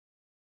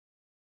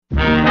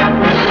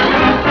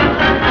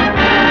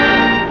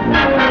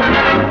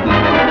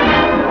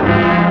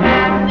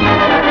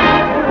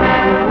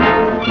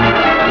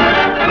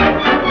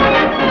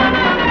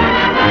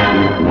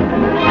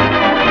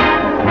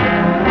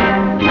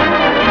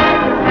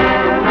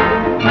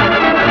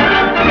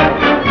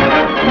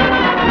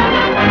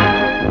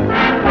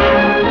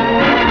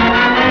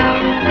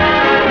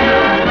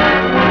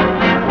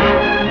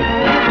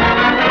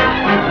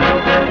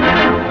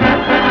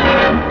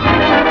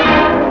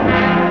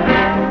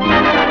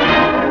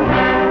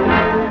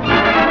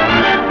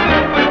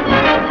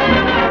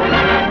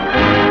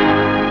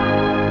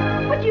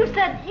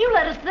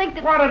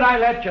did I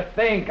let you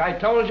think? I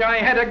told you I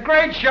had a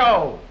great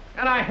show.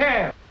 And I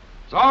have.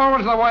 It's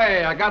always the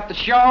way. I got the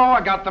show,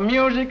 I got the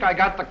music, I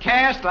got the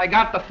cast, I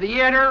got the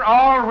theater,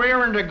 all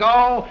rearing to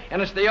go,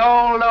 and it's the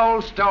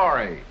old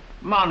story.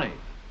 Money.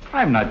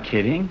 I'm not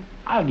kidding.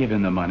 I'll give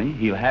him the money.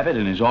 He'll have it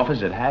in his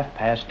office at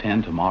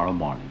 10:30 tomorrow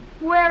morning.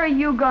 Where are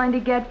you going to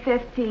get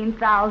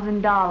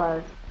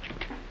 $15,000?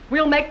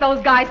 We'll make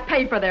those guys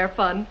pay for their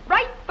fun.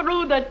 Right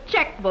through the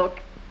checkbook.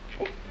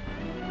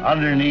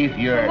 Underneath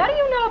your... What do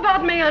you know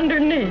about me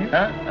underneath?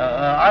 Huh?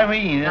 I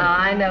mean... Oh,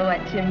 I know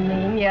what you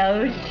mean, you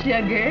old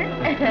sugar.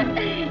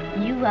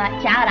 You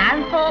watch out,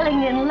 I'm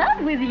falling in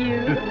love with you.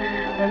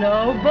 And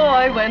oh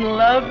boy, when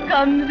love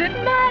comes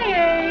at my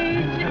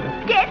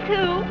age, guess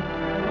who?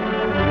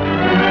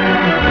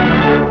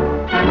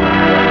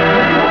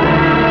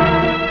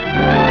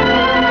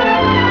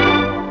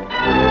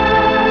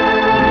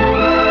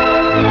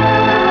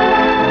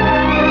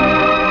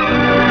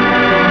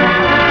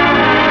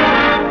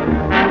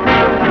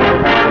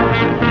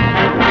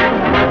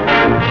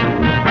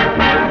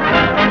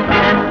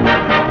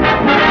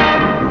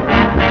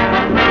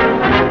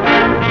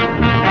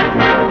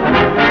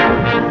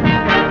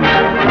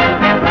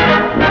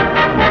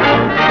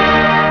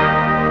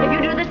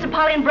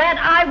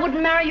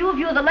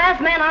 The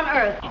last man on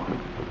earth.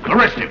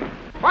 Arrest him.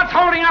 What's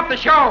holding up the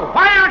show?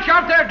 Why aren't you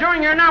out there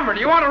doing your number? Do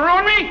you want to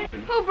ruin me?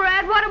 Oh,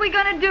 Brad, what are we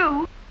going to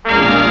do?